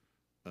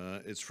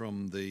It's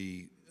from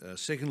the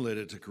second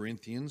letter to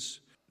Corinthians,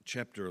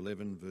 chapter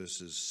 11,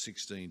 verses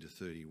 16 to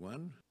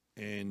 31.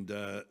 And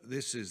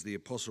this is the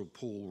Apostle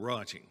Paul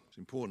writing. It's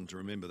important to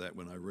remember that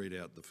when I read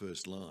out the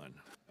first line.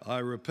 I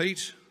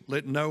repeat,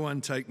 let no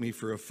one take me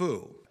for a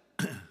fool.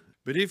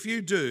 But if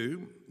you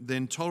do,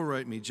 then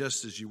tolerate me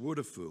just as you would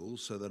a fool,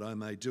 so that I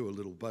may do a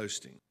little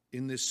boasting.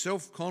 In this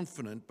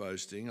self-confident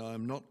boasting, I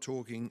am not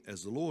talking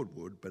as the Lord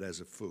would, but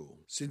as a fool.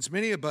 Since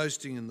many are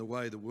boasting in the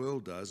way the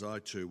world does, I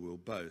too will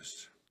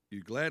boast.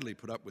 You gladly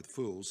put up with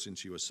fools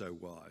since you are so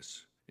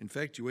wise. In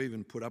fact, you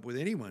even put up with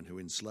anyone who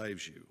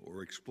enslaves you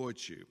or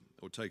exploits you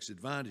or takes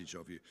advantage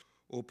of you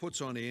or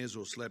puts on airs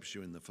or slaps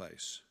you in the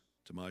face.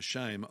 To my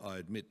shame, I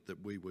admit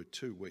that we were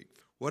too weak.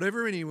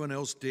 Whatever anyone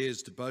else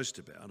dares to boast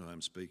about, I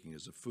am speaking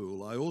as a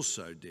fool, I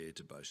also dare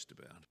to boast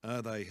about.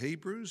 Are they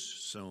Hebrews?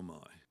 So am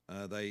I.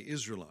 Are they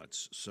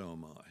Israelites? So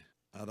am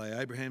I. Are they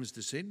Abraham's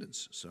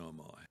descendants? So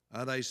am I.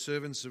 Are they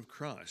servants of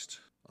Christ?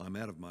 I'm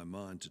out of my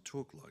mind to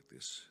talk like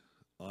this.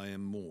 I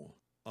am more.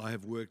 I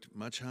have worked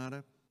much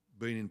harder,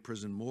 been in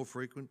prison more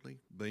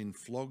frequently, been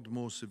flogged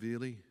more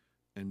severely,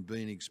 and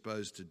been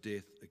exposed to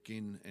death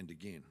again and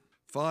again.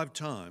 5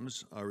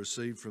 times I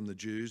received from the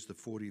Jews the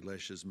 40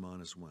 lashes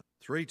minus 1.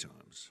 3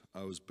 times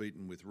I was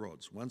beaten with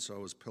rods. Once I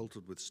was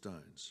pelted with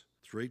stones.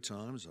 3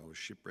 times I was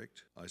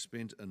shipwrecked. I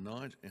spent a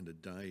night and a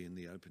day in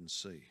the open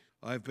sea.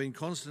 I have been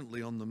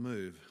constantly on the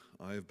move.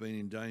 I have been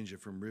in danger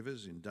from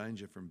rivers, in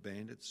danger from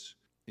bandits,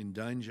 in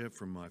danger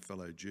from my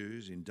fellow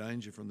Jews, in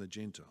danger from the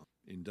Gentiles,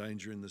 in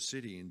danger in the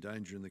city, in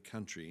danger in the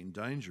country, in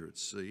danger at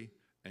sea,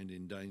 and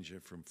in danger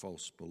from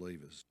false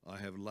believers. I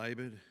have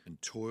laboured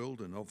and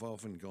toiled and have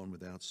often gone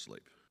without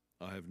sleep.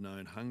 I have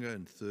known hunger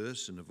and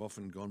thirst and have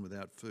often gone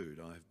without food.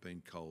 I have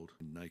been cold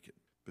and naked.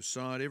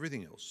 Beside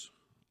everything else,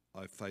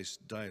 I face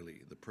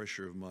daily the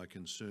pressure of my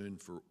concern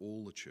for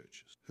all the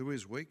churches. Who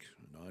is weak?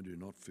 And I do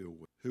not feel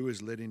weak. Who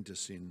is led into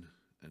sin?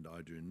 And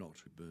I do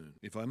not burn.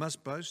 If I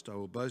must boast, I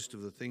will boast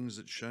of the things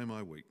that show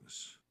my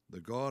weakness. The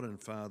God and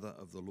Father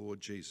of the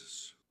Lord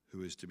Jesus,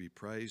 who is to be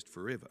praised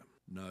forever,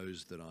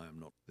 knows that I am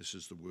not. This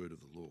is the word of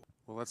the Lord.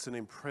 Well, that's an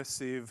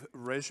impressive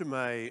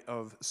resume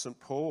of St.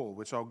 Paul,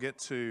 which I'll get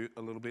to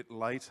a little bit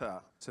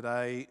later.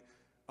 Today,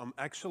 I'm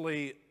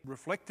actually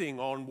reflecting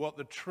on what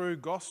the true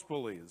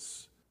gospel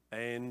is.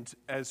 And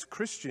as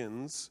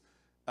Christians,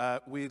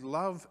 we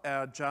love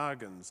our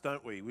jargons,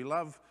 don't we? We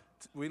love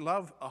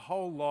a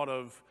whole lot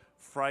of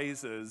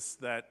phrases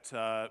that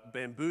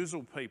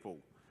bamboozle people.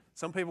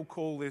 Some people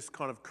call this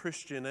kind of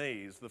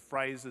Christianese, the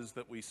phrases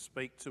that we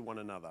speak to one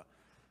another.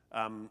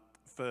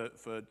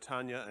 For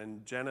Tanya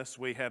and Janice,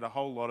 we had a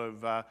whole lot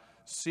of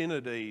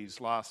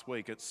synodese last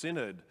week at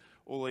Synod,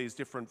 all these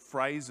different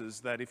phrases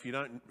that if you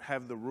don't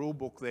have the rule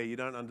book there, you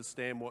don't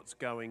understand what's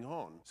going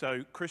on.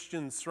 So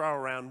Christians throw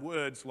around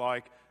words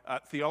like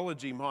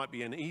theology might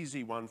be an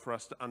easy one for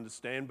us to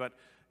understand, but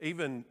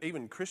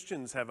even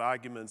Christians have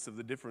arguments of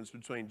the difference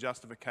between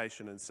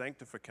justification and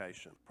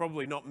sanctification.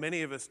 Probably not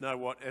many of us know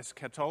what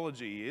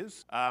eschatology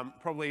is.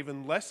 Probably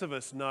even less of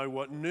us know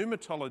what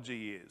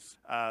pneumatology is.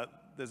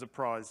 There's a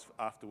prize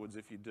afterwards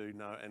if you do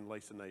know, and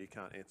Lisa, no, you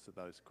can't answer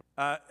those.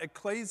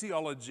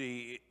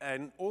 Ecclesiology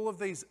and all of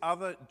these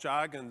other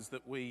jargons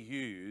that we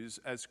use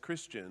as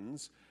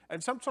Christians,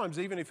 and sometimes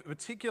even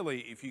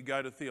particularly if you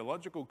go to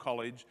theological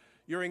college,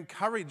 you're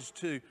encouraged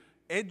to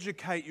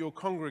educate your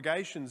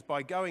congregations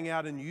by going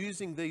out and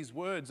using these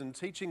words and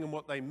teaching them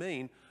what they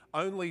mean,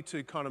 only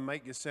to kind of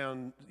make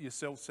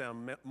yourself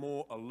sound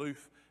more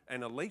aloof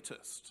and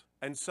elitist.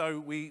 And so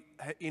we,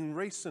 in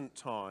recent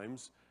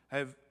times,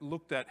 have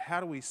looked at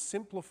how do we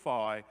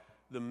simplify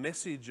the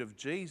message of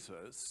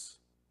Jesus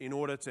in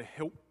order to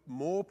help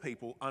more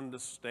people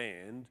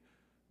understand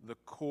the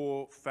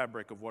core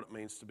fabric of what it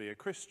means to be a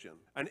Christian.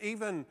 And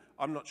even,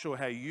 I'm not sure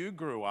how you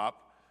grew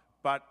up,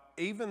 but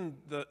even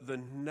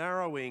the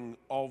narrowing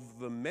of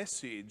the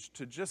message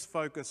to just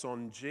focus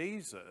on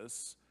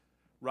Jesus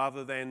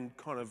rather than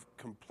kind of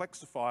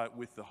complexify it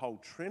with the whole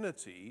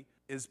Trinity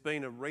has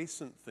been a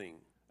recent thing.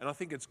 And I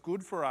think it's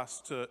good for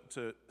us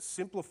to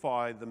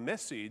simplify the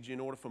message in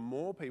order for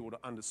more people to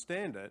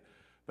understand it.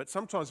 But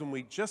sometimes when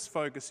we just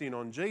focus in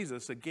on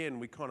Jesus, again,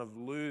 we kind of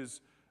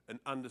lose an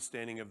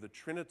understanding of the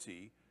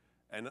Trinity.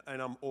 And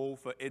I'm all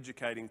for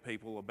educating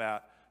people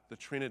about the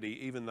Trinity,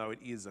 even though it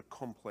is a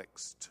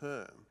complex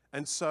term.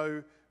 And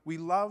so we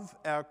love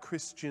our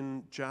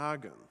Christian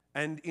jargon.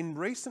 And in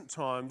recent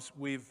times,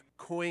 we've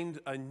coined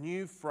a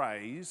new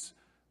phrase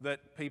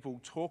that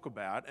people talk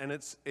about, and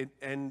it's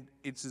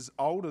as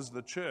old as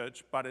the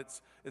church, but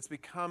it's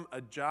become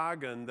a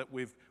jargon that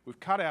we've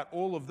cut out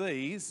all of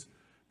these,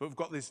 but we've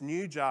got this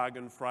new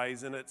jargon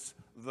phrase, and it's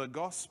the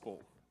gospel.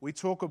 We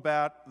talk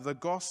about the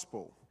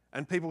gospel,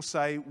 and people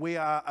say we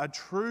are a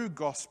true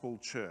gospel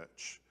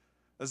church,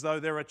 as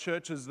though there are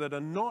churches that are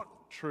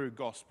not true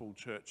gospel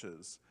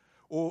churches.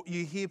 Or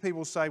you hear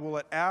people say, well,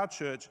 at our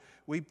church,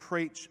 we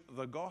preach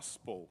the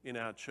gospel in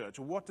our church.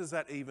 Well, what does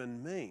that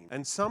even mean?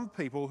 And some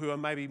people who are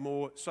maybe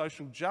more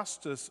social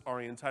justice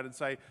orientated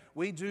say,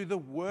 we do the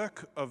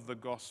work of the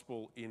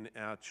gospel in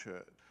our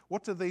church.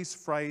 What do these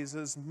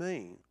phrases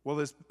mean? Well,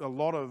 there's a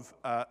lot of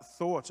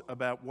thought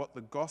about what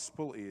the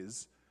gospel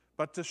is,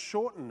 but to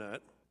shorten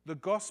it, the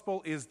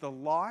gospel is the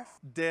life,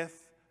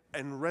 death,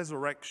 and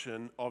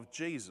resurrection of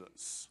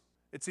Jesus.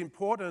 It's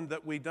important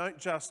that we don't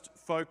just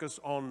focus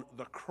on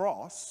the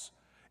cross.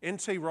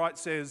 N.T. Wright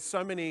says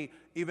so many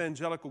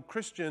evangelical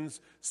Christians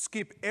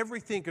skip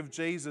everything of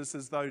Jesus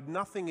as though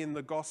nothing in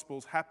the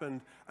Gospels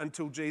happened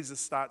until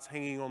Jesus starts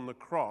hanging on the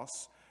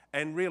cross.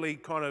 And really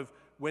kind of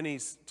when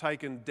he's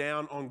taken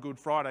down on Good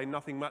Friday,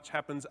 nothing much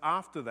happens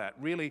after that.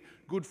 Really,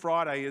 Good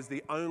Friday is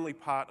the only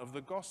part of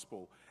the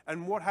Gospel.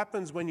 And what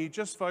happens when you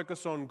just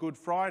focus on Good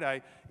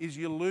Friday is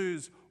you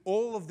lose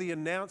all of the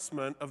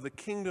announcement of the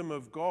kingdom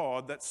of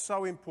God that's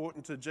so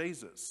important to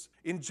Jesus.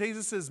 In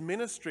Jesus'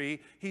 ministry,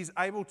 he's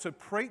able to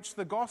preach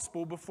the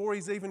gospel before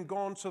he's even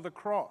gone to the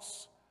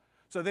cross.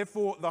 So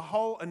therefore, the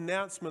whole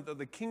announcement that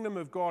the kingdom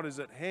of God is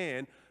at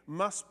hand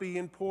must be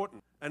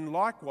important. And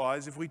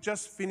likewise, if we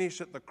just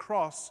finish at the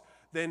cross,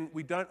 then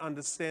we don't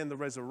understand the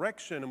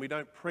resurrection and we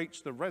don't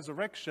preach the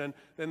resurrection,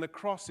 then the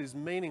cross is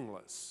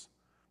meaningless.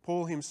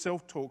 Paul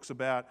himself talks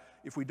about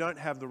if we don't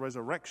have the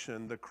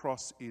resurrection, the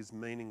cross is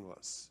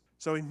meaningless.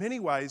 So in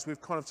many ways,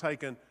 we've kind of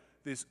taken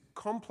this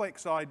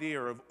complex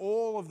idea of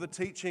all of the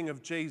teaching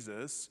of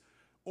Jesus,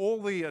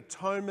 all the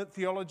atonement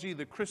theology,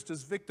 the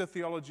Christus Victor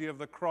theology of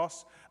the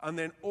cross, and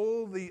then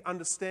all the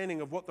understanding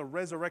of what the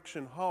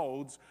resurrection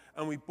holds,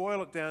 and we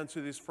boil it down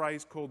to this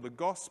phrase called the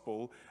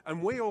gospel,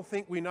 and we all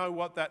think we know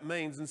what that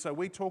means, and so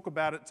we talk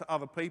about it to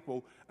other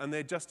people, and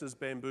they're just as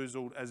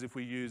bamboozled as if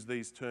we use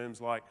these terms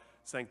like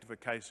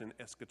sanctification,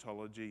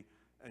 eschatology,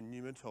 and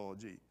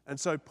pneumatology. And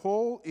so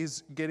Paul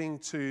is getting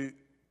to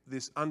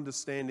this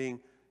understanding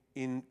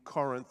in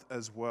Corinth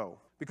as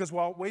well. Because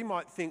while we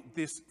might think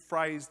this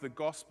phrase, the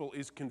gospel,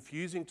 is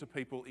confusing to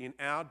people in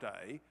our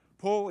day,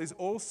 Paul is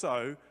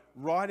also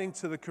writing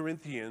to the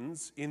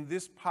Corinthians in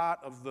this part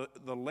of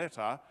the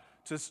letter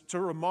to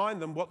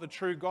remind them what the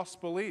true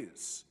gospel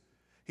is.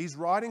 He's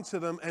writing to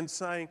them and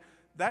saying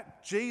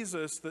that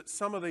Jesus that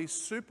some of these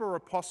super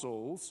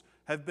apostles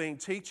have been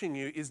teaching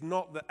you is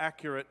not the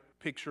accurate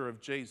picture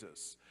of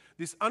Jesus.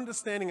 This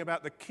understanding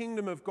about the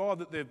kingdom of God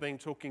that they've been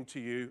talking to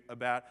you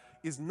about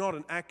is not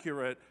an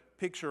accurate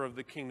picture of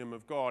the kingdom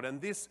of God.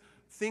 And this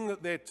thing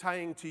that they're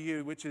saying to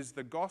you, which is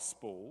the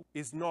gospel,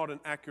 is not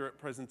an accurate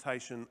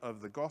presentation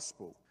of the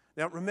gospel.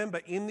 Now remember,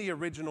 in the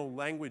original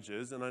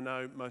languages, and I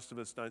know most of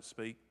us don't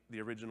speak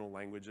the original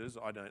languages,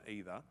 I don't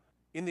either.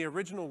 In the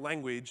original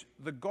language,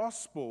 the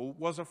gospel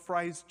was a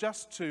phrase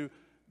just to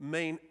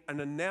mean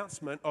an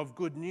announcement of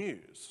good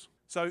news.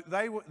 So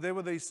there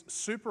were these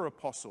super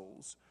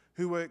apostles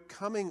who were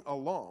coming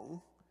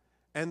along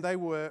and they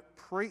were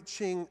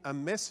preaching a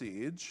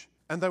message,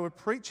 and they were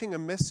preaching a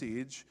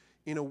message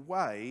in a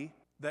way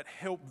that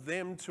helped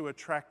them to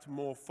attract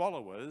more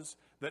followers,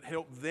 that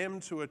helped them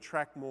to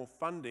attract more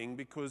funding,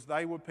 because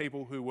they were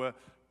people who were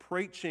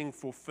preaching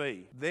for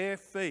fee. Their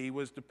fee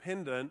was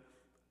dependent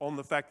on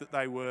the fact that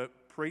they were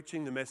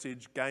preaching the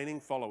message, gaining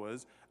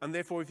followers, and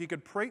therefore if you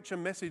could preach a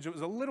message that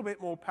was a little bit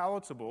more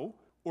palatable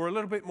or a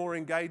little bit more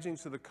engaging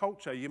to the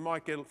culture, you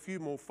might get a few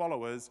more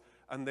followers,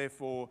 and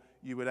therefore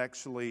you would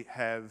actually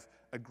have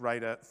a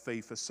greater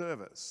fee for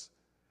service.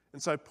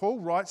 And so Paul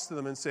writes to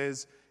them and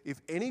says,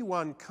 if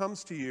anyone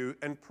comes to you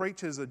and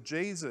preaches a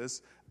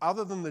Jesus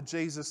other than the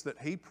Jesus that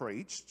he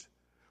preached,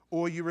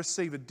 or you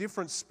receive a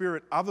different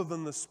spirit other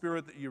than the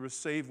spirit that you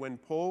received when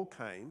Paul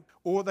came,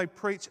 or they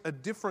preach a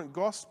different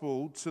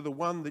gospel to the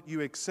one that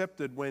you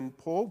accepted when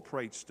Paul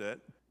preached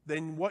it,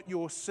 then what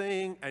you're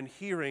seeing and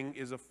hearing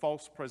is a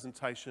false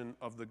presentation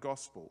of the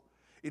gospel.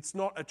 It's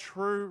not a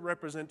true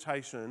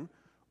representation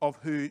of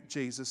who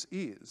Jesus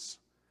is.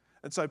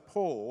 And so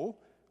Paul,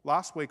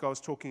 last week I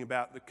was talking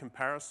about the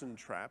comparison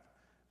trap,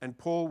 and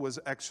Paul was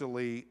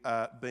actually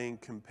being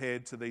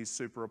compared to these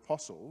super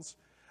apostles.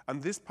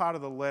 And this part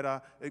of the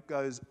letter, it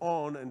goes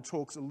on and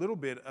talks a little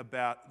bit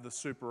about the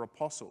super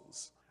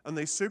apostles. And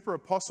these super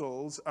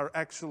apostles are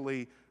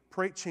actually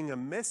preaching a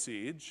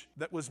message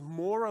that was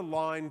more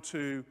aligned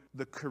to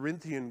the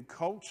Corinthian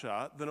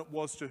culture than it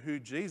was to who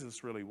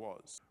Jesus really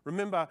was.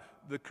 Remember,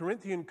 the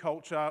Corinthian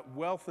culture,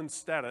 wealth and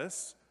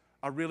status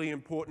are really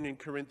important in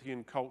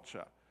Corinthian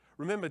culture.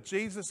 Remember,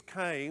 Jesus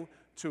came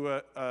to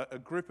a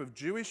group of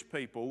Jewish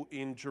people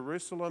in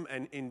Jerusalem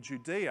and in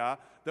Judea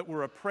that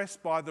were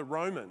oppressed by the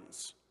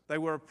Romans. They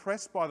were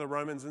oppressed by the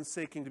Romans and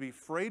seeking to be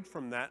freed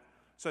from that.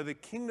 So the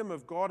kingdom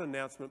of God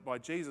announcement by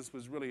Jesus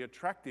was really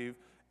attractive,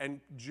 and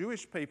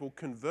Jewish people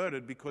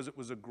converted because it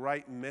was a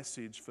great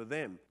message for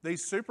them.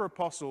 These super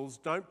apostles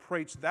don't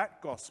preach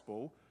that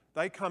gospel.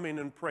 They come in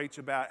and preach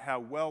about how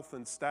wealth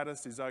and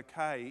status is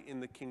okay in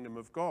the kingdom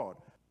of God.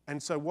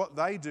 And so what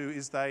they do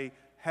is they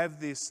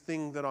have this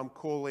thing that I'm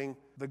calling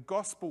the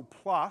gospel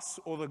plus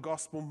or the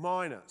gospel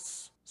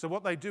minus. So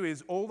what they do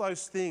is all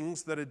those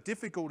things that are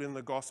difficult in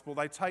the gospel,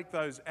 they take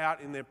those out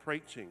in their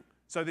preaching.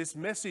 So this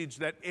message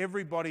that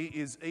everybody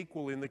is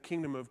equal in the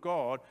kingdom of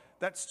God,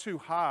 that's too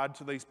hard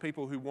to these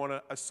people who want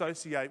to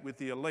associate with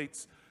the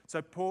elites.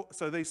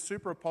 So these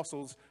super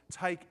apostles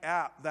take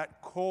out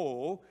that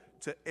call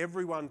to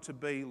everyone to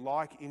be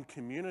like in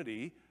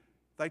community,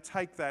 they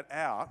take that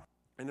out.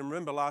 And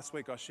remember last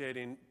week I shared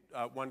in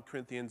 1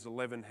 Corinthians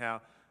 11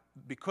 how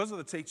because of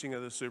the teaching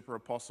of the super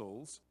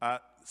apostles,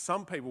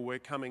 some people were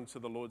coming to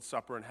the Lord's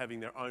Supper and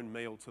having their own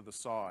meal to the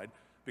side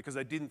because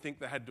they didn't think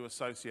they had to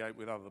associate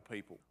with other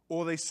people.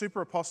 Or these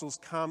super apostles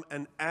come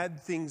and add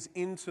things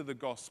into the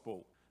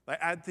gospel. They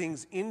add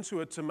things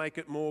into it to make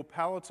it more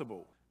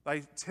palatable.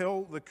 They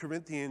tell the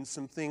Corinthians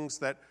some things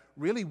that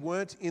really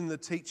weren't in the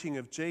teaching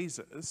of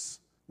Jesus,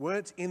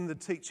 weren't in the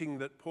teaching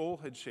that Paul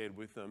had shared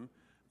with them,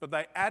 but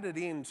they added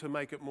in to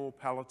make it more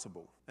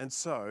palatable. And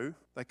so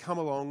they come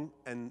along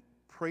and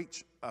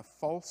preach a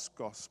false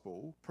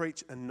gospel,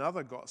 preach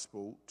another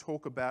gospel,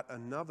 talk about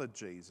another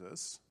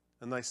Jesus,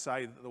 and they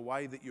say that the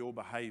way that you're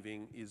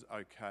behaving is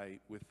okay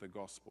with the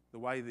gospel. The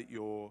way that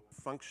you're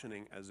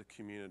functioning as a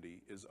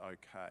community is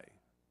okay.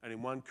 And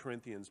in 1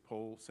 Corinthians,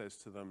 Paul says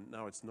to them,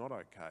 no, it's not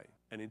okay.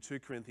 And in 2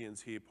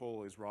 Corinthians here,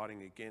 Paul is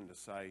writing again to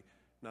say,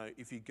 no,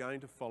 if you're going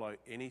to follow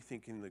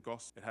anything in the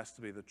gospel, it has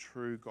to be the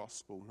true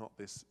gospel, not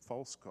this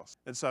false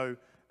gospel. And so,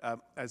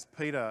 as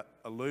Peter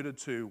alluded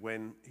to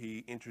when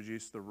he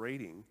introduced the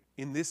reading,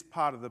 in this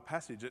part of the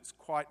passage, it's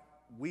quite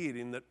weird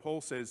in that Paul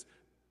says,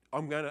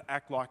 I'm going to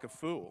act like a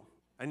fool.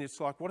 And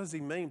it's like, what does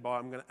he mean by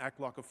I'm going to act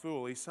like a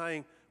fool? He's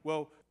saying,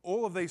 well,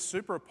 all of these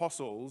super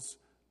apostles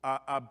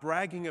are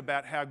bragging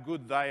about how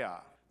good they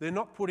are. They're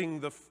not putting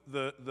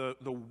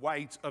the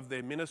weight of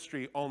their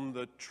ministry on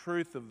the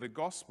truth of the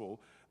gospel.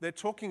 They're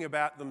talking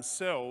about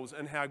themselves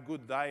and how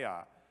good they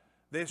are.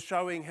 They're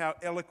showing how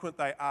eloquent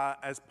they are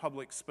as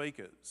public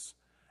speakers.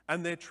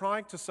 And they're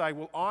trying to say,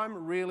 well,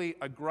 I'm really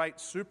a great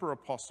super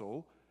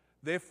apostle,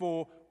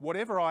 therefore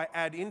whatever I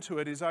add into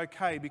it is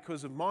okay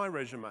because of my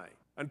resume.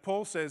 And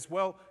Paul says,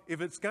 well,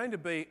 if it's going to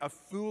be a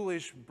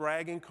foolish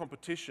bragging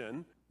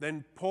competition,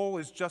 then Paul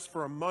is just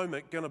for a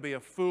moment going to be a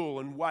fool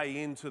and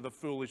weigh into the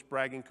foolish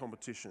bragging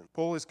competition.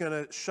 Paul is going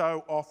to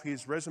show off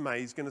his resume.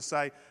 He's going to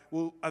say,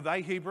 well, are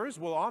they Hebrews?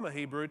 Well, I'm a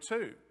Hebrew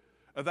too.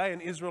 Are they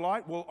an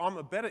Israelite? Well, I'm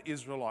a better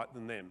Israelite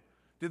than them.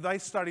 Did they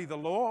study the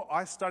law?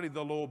 I studied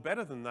the law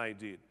better than they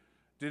did.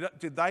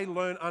 Did they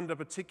learn under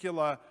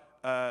particular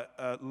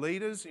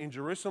leaders in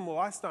Jerusalem? Well,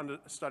 I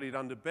studied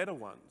under better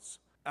ones.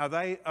 Are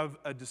they of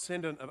a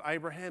descendant of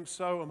Abraham?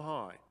 So am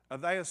I. Are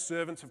they a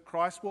servant of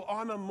Christ? Well,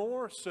 I'm a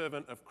more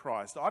servant of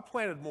Christ. I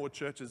planted more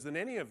churches than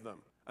any of them.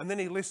 And then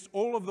he lists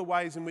all of the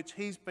ways in which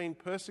he's been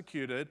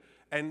persecuted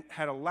and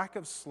had a lack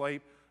of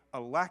sleep, a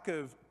lack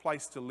of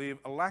place to live,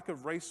 a lack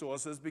of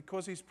resources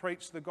because he's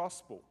preached the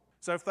gospel.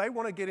 So if they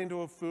want to get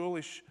into a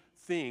foolish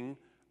thing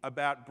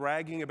about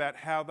bragging about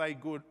how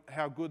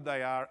good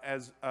they are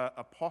as an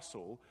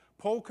apostle,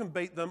 Paul can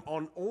beat them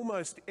on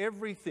almost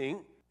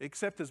everything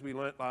except, as we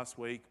learnt last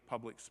week,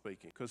 public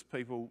speaking, because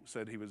people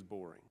said he was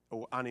boring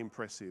or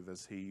unimpressive,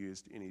 as he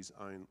used in his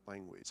own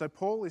language. So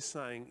Paul is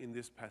saying in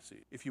this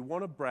passage, if you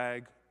want to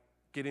brag,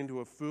 get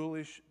into a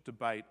foolish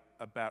debate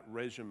about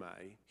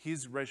resume,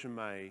 his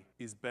resume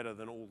is better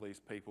than all these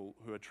people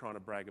who are trying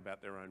to brag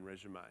about their own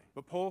resume.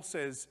 But Paul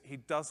says he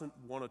doesn't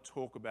want to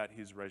talk about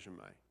his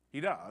resume. He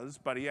does,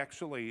 but he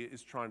actually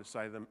is trying to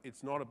say to them,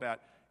 it's not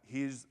about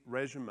his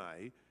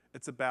resume,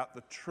 it's about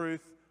the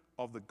truth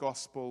of the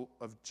gospel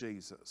of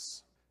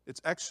Jesus. It's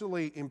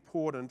actually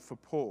important for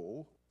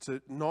Paul to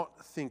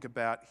not think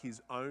about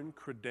his own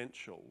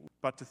credentials,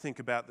 but to think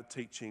about the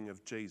teaching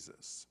of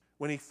Jesus.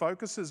 When he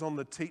focuses on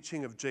the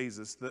teaching of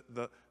Jesus,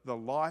 the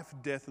life,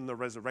 death, and the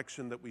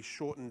resurrection that we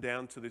shorten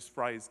down to this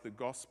phrase, the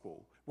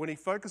gospel, when he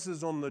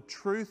focuses on the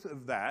truth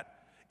of that,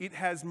 it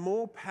has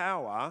more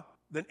power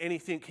than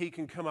anything he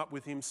can come up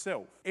with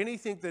himself.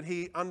 Anything that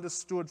he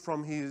understood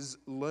from his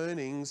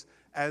learnings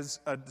as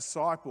a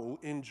disciple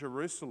in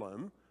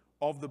Jerusalem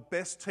of the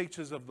best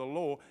teachers of the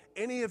law,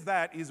 any of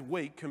that is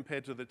weak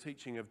compared to the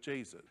teaching of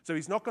Jesus. So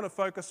he's not going to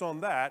focus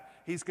on that.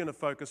 He's going to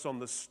focus on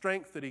the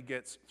strength that he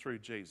gets through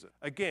Jesus.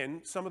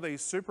 Again, some of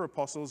these super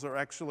apostles are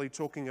actually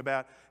talking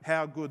about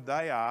how good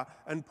they are.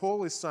 And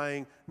Paul is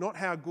saying not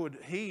how good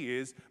he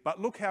is, but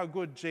look how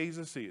good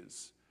Jesus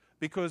is.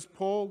 Because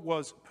Paul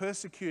was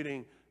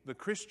persecuting the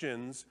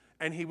Christians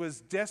and he was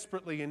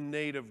desperately in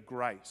need of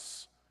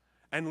grace.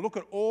 And look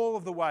at all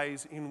of the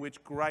ways in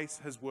which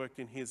grace has worked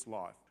in his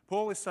life.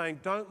 Paul is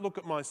saying, don't look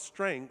at my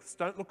strengths,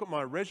 don't look at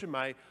my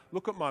resume,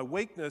 look at my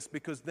weakness,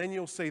 because then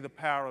you'll see the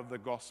power of the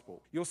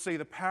gospel. You'll see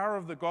the power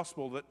of the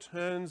gospel that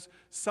turns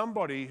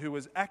somebody who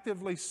was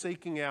actively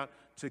seeking out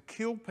to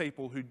kill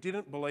people who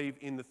didn't believe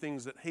in the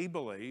things that he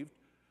believed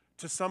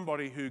to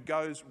somebody who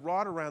goes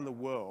right around the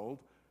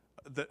world,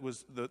 that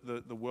was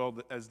the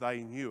world as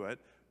they knew it,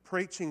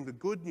 preaching the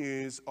good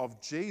news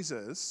of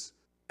Jesus,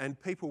 and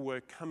people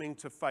were coming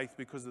to faith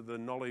because of the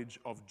knowledge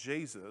of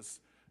Jesus,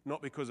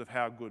 not because of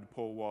how good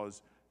Paul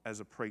was as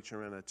a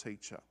preacher and a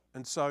teacher.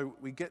 And so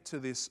we get to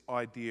this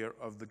idea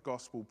of the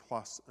gospel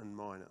plus and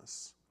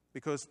minus,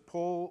 because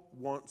Paul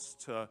wants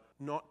to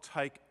not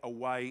take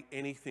away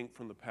anything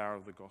from the power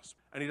of the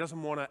gospel. And he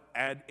doesn't want to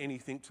add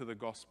anything to the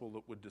gospel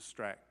that would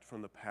distract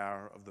from the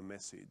power of the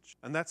message.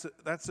 And that's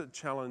a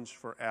challenge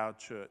for our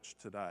church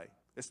today.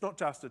 It's not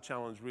just a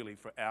challenge really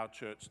for our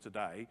church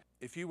today.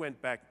 If you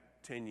went back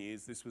 10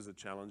 years, this was a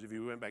challenge. If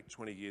you went back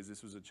 20 years,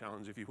 this was a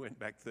challenge. If you went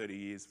back 30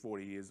 years,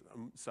 40 years,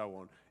 so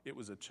on, it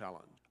was a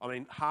challenge. I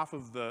mean, half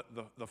of the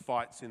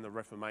fights in the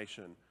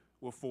Reformation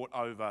were fought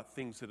over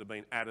things that have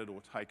been added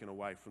or taken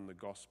away from the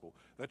gospel.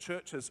 The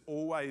church has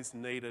always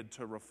needed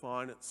to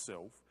refine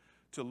itself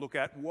to look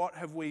at what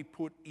have we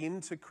put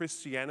into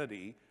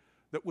Christianity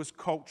that was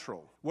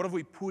cultural? What have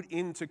we put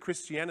into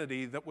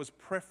Christianity that was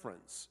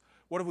preference?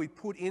 What have we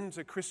put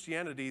into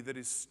Christianity that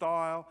is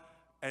style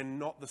and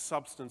not the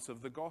substance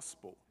of the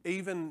gospel?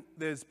 Even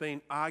there's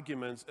been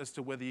arguments as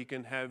to whether you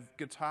can have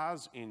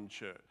guitars in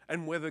church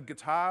and whether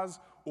guitars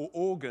or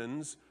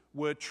organs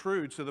were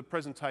true to the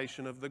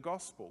presentation of the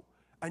gospel.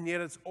 And yet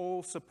it's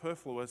all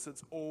superfluous,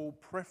 it's all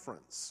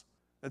preference.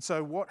 And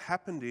so what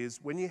happened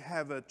is when you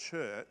have a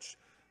church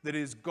that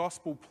is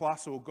gospel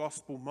plus or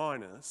gospel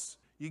minus,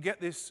 you get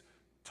this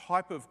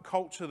type of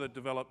culture that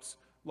develops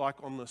like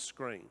on the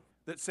screen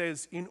that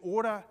says in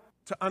order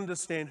to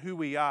understand who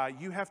we are,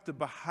 you have to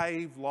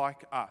behave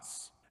like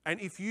us.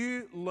 And if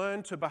you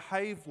learn to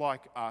behave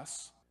like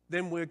us,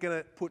 then we're going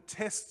to put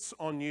tests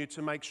on you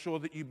to make sure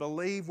that you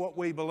believe what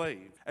we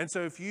believe. And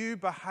so if you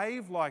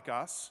behave like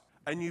us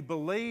and you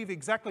believe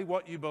exactly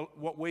what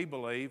we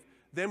believe,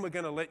 then we're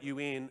going to let you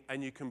in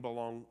and you can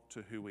belong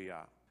to who we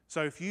are.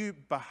 So if you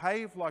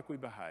behave like we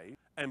behave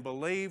and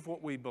believe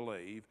what we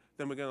believe,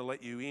 then we're going to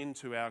let you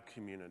into our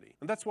community.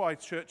 And that's why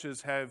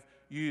churches have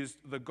used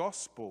the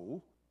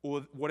gospel,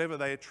 or whatever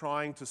they are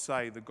trying to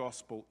say the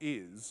gospel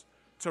is,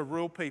 to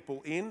rule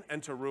people in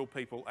and to rule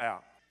people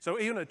out. So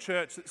even a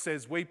church that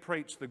says we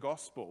preach the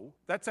gospel,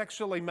 that's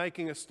actually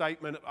making a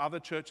statement that other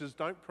churches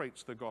don't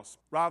preach the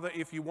gospel. Rather,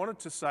 if you wanted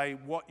to say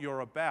what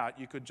you're about,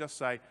 you could just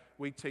say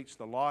we teach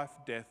the life,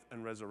 death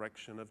and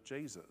resurrection of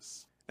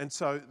Jesus. And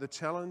so the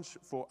challenge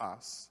for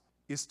us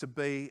is to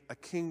be a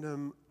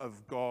kingdom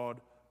of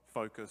God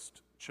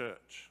focused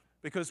church.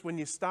 Because when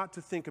you start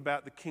to think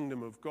about the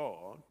kingdom of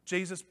God,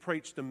 Jesus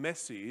preached a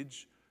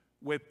message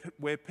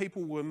where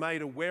people were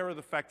made aware of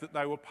the fact that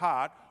they were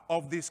part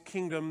of this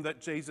kingdom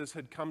that Jesus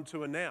had come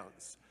to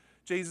announce.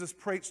 Jesus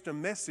preached a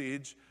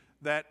message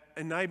that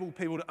enabled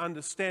people to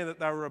understand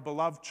that they were a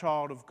beloved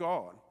child of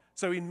God.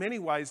 So in many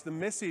ways, the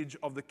message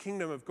of the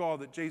kingdom of God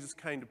that Jesus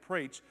came to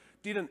preach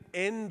didn't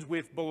end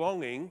with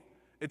belonging,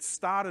 it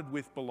started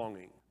with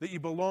belonging, that you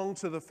belong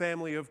to the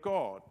family of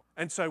God.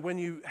 And so when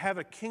you have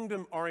a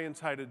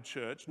kingdom-orientated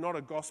church, not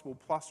a gospel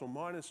plus or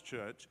minus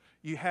church,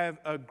 you have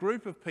a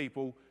group of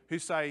people who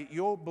say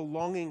your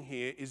belonging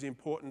here is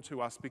important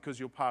to us because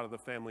you're part of the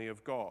family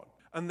of God.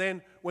 And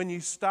then when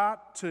you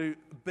start to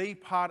be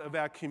part of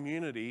our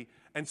community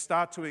and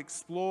start to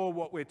explore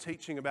what we're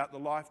teaching about the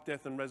life,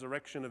 death and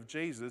resurrection of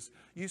Jesus,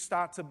 you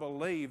start to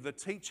believe the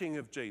teaching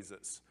of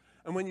Jesus.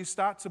 And when you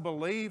start to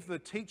believe the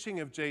teaching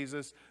of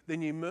Jesus,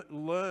 then you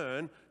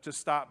learn to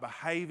start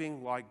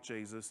behaving like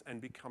Jesus and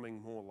becoming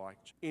more like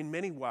Jesus. In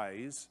many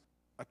ways,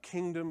 a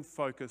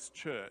kingdom-focused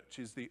church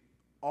is the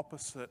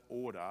opposite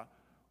order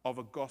of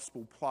a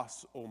gospel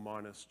plus or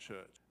minus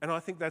church. And I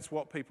think that's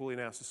what people in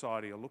our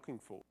society are looking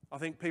for. I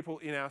think people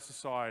in our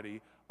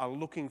society are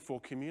looking for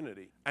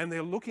community. And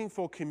they're looking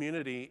for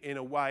community in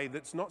a way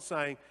that's not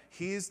saying,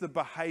 here's the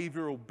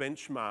behavioural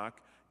benchmark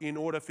in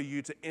order for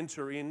you to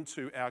enter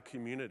into our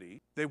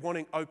community. They're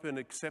wanting open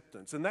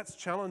acceptance. And that's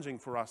challenging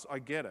for us, I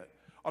get it.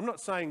 I'm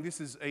not saying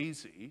this is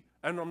easy,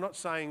 and I'm not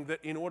saying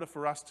that in order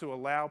for us to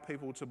allow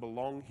people to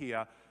belong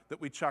here, that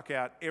we chuck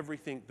out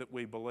everything that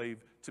we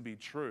believe to be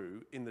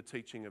true in the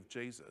teaching of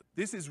Jesus.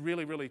 This is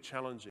really, really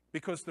challenging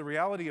because the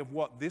reality of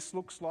what this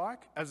looks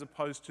like, as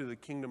opposed to the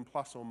kingdom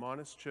plus or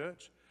minus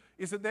church,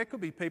 is that there could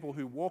be people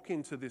who walk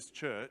into this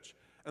church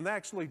and they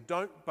actually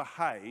don't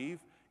behave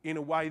in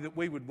a way that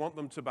we would want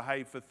them to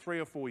behave for 3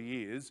 or 4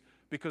 years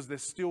because they're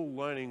still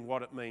learning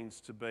what it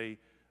means to be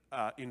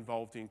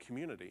involved in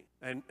community.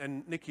 And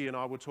Nikki and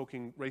I were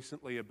talking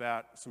recently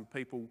about some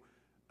people.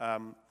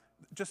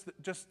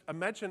 Just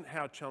imagine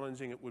how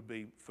challenging it would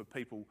be for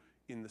people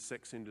in the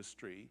sex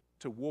industry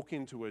to walk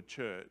into a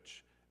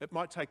church. It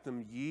might take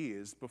them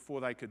years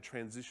before they could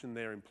transition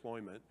their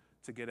employment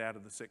to get out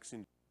of the sex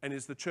industry. And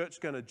is the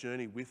church going to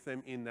journey with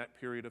them in that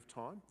period of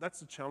time?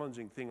 That's a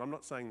challenging thing. I'm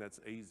not saying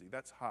that's easy.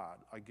 That's hard.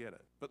 I get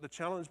it. But the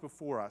challenge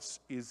before us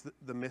is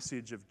the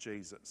message of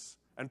Jesus.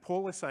 And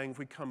Paul is saying if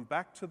we come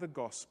back to the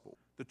gospel,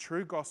 the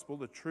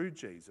true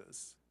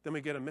Jesus, then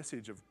we get a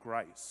message of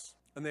grace.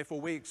 And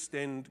therefore we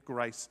extend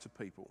grace to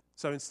people.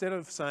 So instead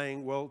of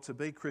saying, well, to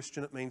be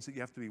Christian, it means that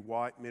you have to be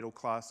white, middle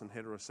class and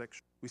heterosexual,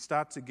 we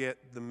start to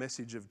get the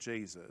message of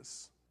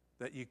Jesus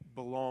that you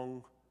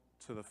belong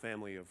to the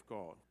family of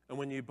God. And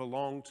when you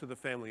belong to the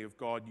family of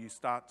God, you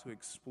start to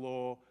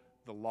explore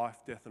the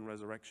life, death and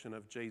resurrection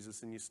of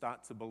Jesus, and you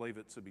start to believe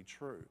it to be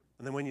true.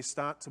 And then when you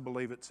start to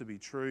believe it to be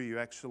true, you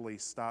actually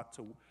start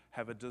to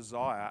have a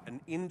desire,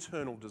 an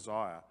internal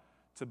desire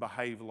to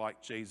behave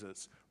like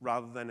Jesus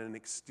rather than an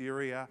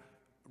exterior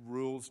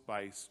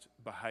rules-based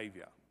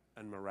behaviour.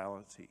 and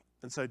morality.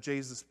 And so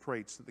Jesus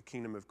preached that the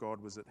kingdom of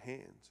God was at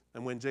hand.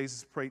 And when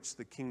Jesus preached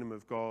the kingdom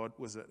of God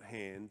was at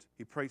hand,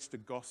 he preached a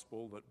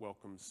gospel that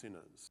welcomed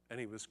sinners. And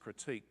he was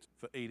critiqued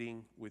for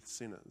eating with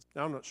sinners.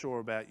 Now, I'm not sure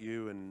about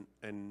you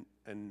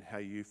and how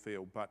you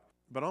feel, but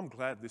I'm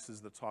glad this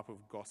is the type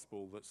of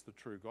gospel that's the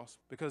true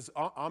gospel. Because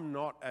I'm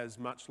not as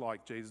much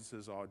like Jesus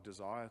as I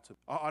desire to.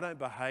 I don't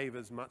behave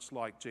as much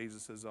like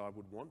Jesus as I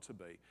would want to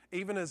be,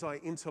 even as I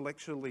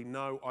intellectually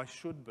know I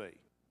should be.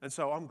 And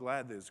so I'm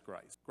glad there's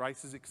grace.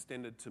 Grace is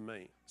extended to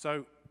me.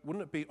 So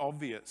wouldn't it be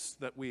obvious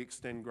that we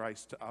extend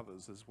grace to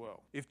others as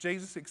well? If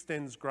Jesus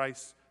extends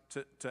grace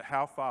to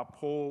how far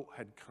Paul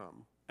had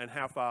come and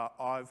how far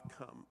I've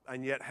come,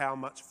 and yet how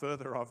much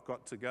further I've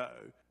got to go,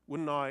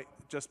 wouldn't I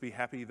just be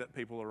happy that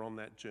people are on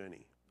that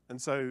journey? And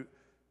so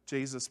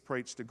Jesus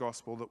preached a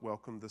gospel that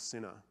welcomed the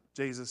sinner.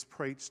 Jesus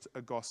preached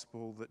a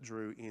gospel that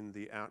drew in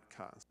the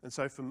outcast. And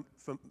so from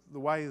the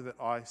way that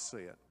I see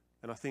it,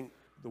 and I think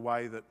the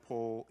way that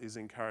Paul is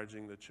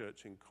encouraging the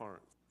church in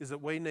Corinth, is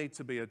that we need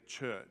to be a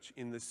church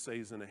in this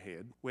season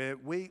ahead where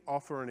we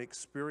offer an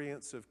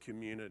experience of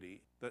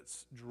community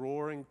that's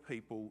drawing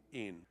people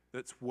in,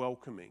 that's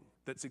welcoming,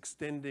 that's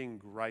extending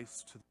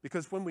grace to them.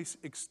 Because when we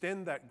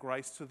extend that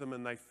grace to them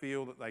and they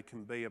feel that they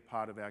can be a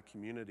part of our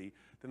community,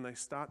 then they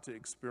start to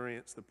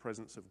experience the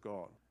presence of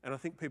God. And I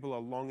think people are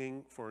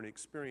longing for an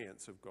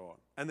experience of God.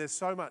 And there's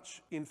so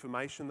much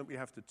information that we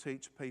have to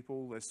teach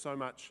people. There's so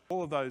much,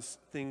 all of those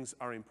things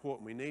are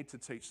important. We need to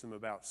teach them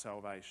about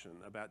salvation,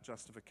 about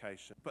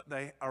justification. But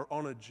they are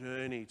on a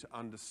journey to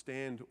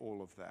understand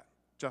all of that,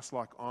 just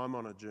like I'm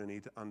on a journey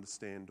to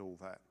understand all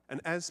that.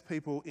 And as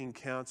people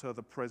encounter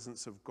the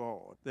presence of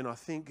God, then I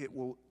think it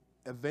will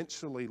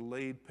eventually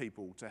lead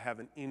people to have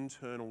an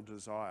internal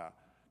desire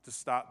to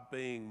start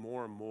being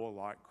more and more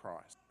like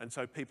Christ. And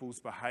so people's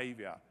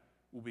behaviour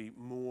will be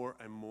more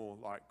and more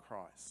like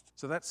Christ.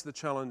 So that's the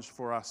challenge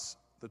for us,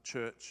 the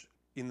church,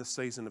 in the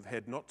season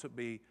ahead, not to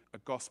be a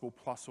gospel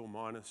plus or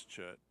minus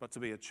church, but to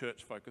be a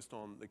church focused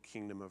on the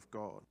kingdom of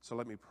God. So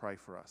let me pray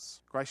for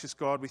us. Gracious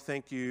God, we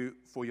thank you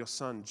for your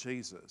Son,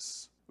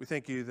 Jesus. We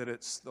thank you that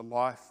it's the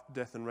life,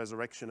 death and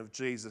resurrection of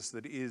Jesus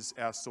that is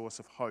our source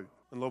of hope.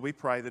 And Lord, we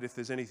pray that if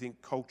there's anything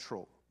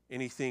cultural,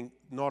 anything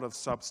not of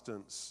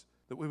substance,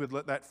 that we would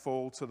let that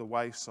fall to the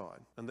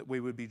wayside and that we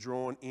would be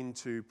drawn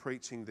into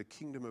preaching the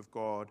kingdom of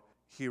God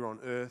here on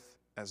earth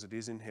as it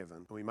is in heaven.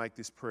 And we make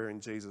this prayer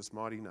in Jesus'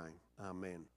 mighty name. Amen.